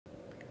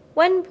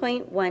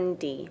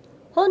1.1d,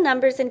 whole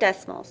numbers and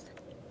decimals,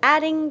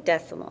 adding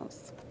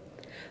decimals.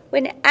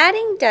 When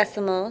adding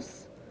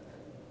decimals,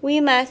 we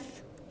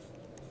must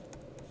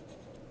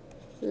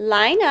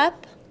line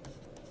up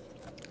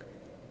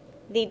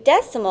the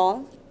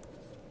decimal,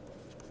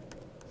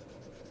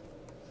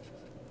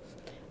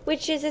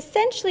 which is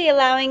essentially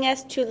allowing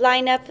us to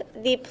line up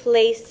the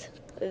place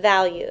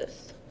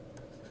values.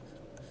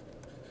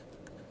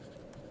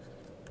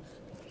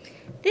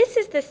 This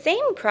is the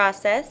same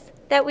process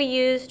that we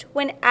used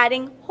when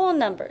adding whole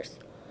numbers,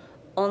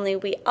 only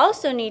we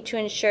also need to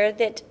ensure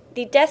that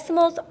the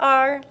decimals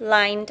are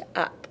lined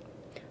up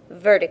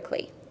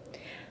vertically.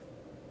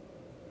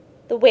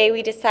 The way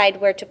we decide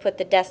where to put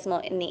the decimal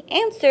in the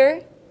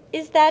answer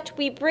is that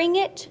we bring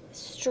it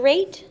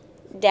straight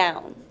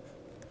down.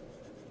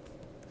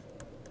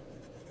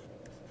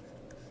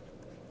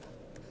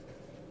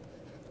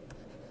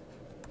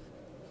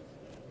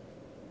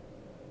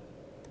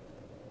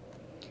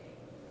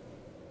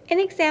 In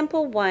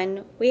example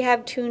 1, we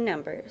have two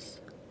numbers,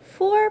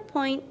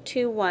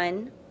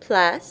 4.21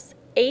 plus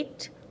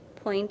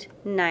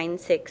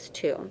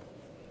 8.962.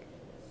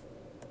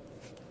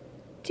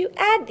 To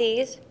add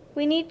these,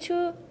 we need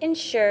to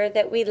ensure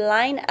that we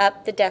line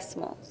up the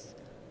decimals.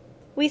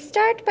 We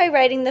start by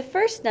writing the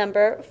first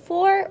number,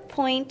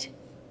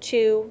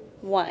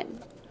 4.21.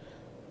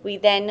 We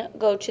then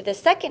go to the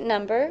second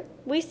number.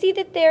 We see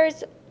that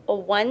there's a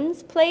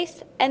ones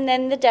place and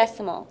then the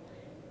decimal.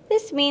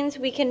 This means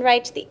we can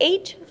write the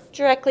 8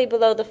 directly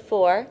below the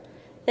 4,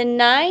 the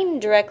 9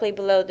 directly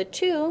below the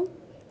 2,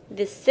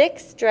 the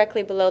 6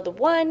 directly below the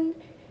 1,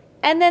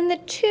 and then the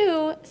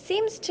 2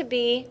 seems to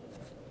be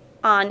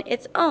on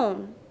its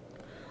own.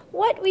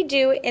 What we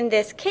do in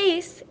this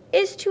case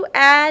is to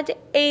add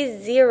a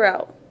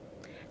 0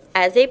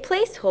 as a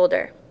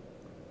placeholder.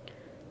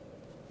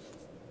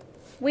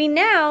 We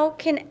now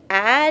can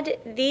add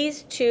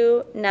these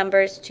two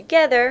numbers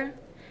together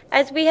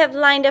as we have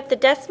lined up the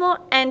decimal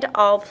and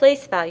all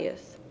place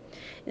values.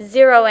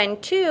 0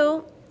 and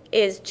 2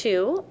 is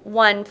 2,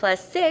 1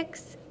 plus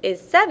 6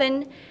 is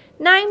 7,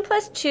 9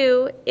 plus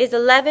 2 is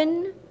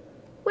 11,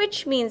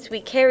 which means we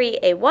carry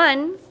a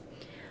 1.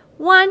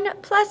 1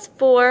 plus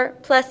 4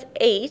 plus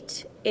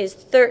 8 is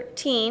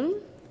 13,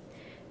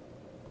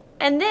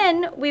 and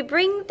then we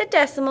bring the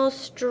decimal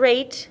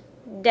straight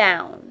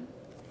down.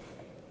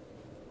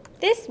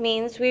 This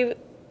means we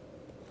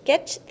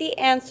get the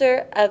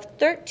answer of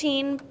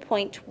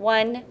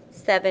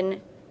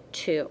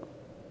 13.172.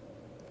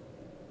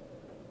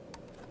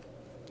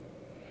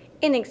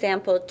 In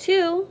example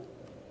 2,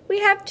 we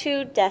have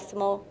two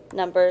decimal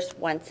numbers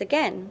once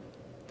again.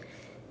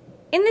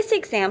 In this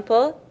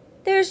example,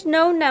 there's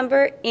no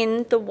number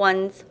in the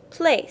ones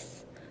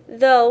place,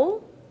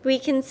 though we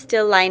can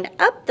still line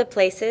up the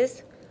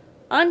places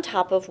on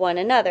top of one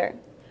another.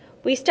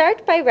 We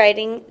start by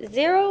writing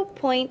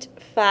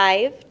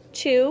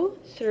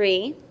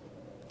 0.523.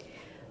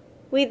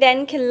 We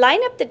then can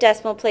line up the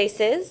decimal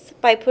places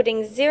by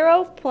putting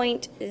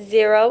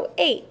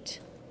 0.08.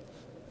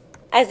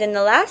 As in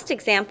the last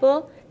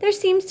example, there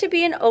seems to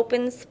be an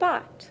open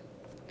spot.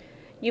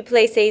 You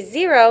place a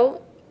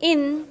 0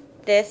 in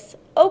this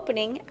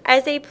opening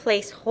as a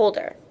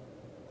placeholder.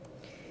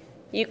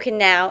 You can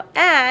now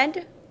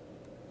add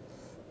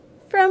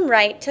from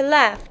right to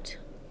left.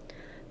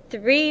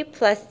 3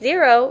 plus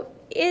 0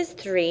 is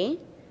 3.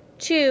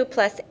 2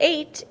 plus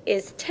 8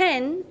 is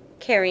 10,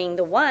 carrying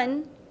the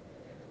 1.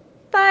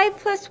 5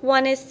 plus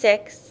 1 is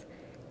 6.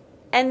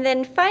 And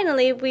then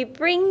finally, we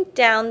bring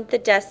down the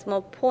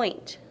decimal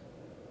point.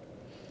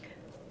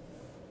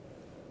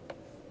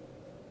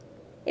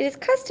 It is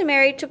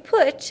customary to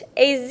put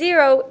a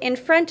 0 in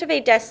front of a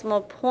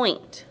decimal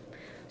point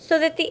so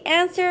that the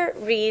answer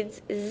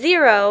reads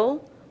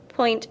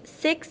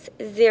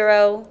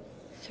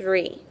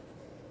 0.603.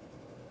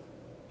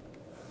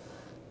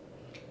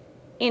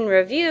 In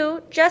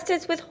review, just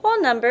as with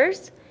whole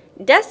numbers,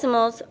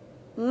 decimals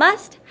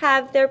must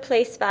have their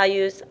place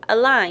values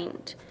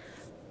aligned.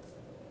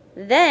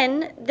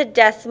 Then the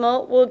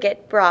decimal will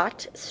get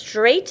brought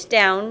straight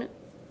down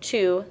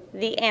to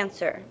the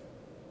answer.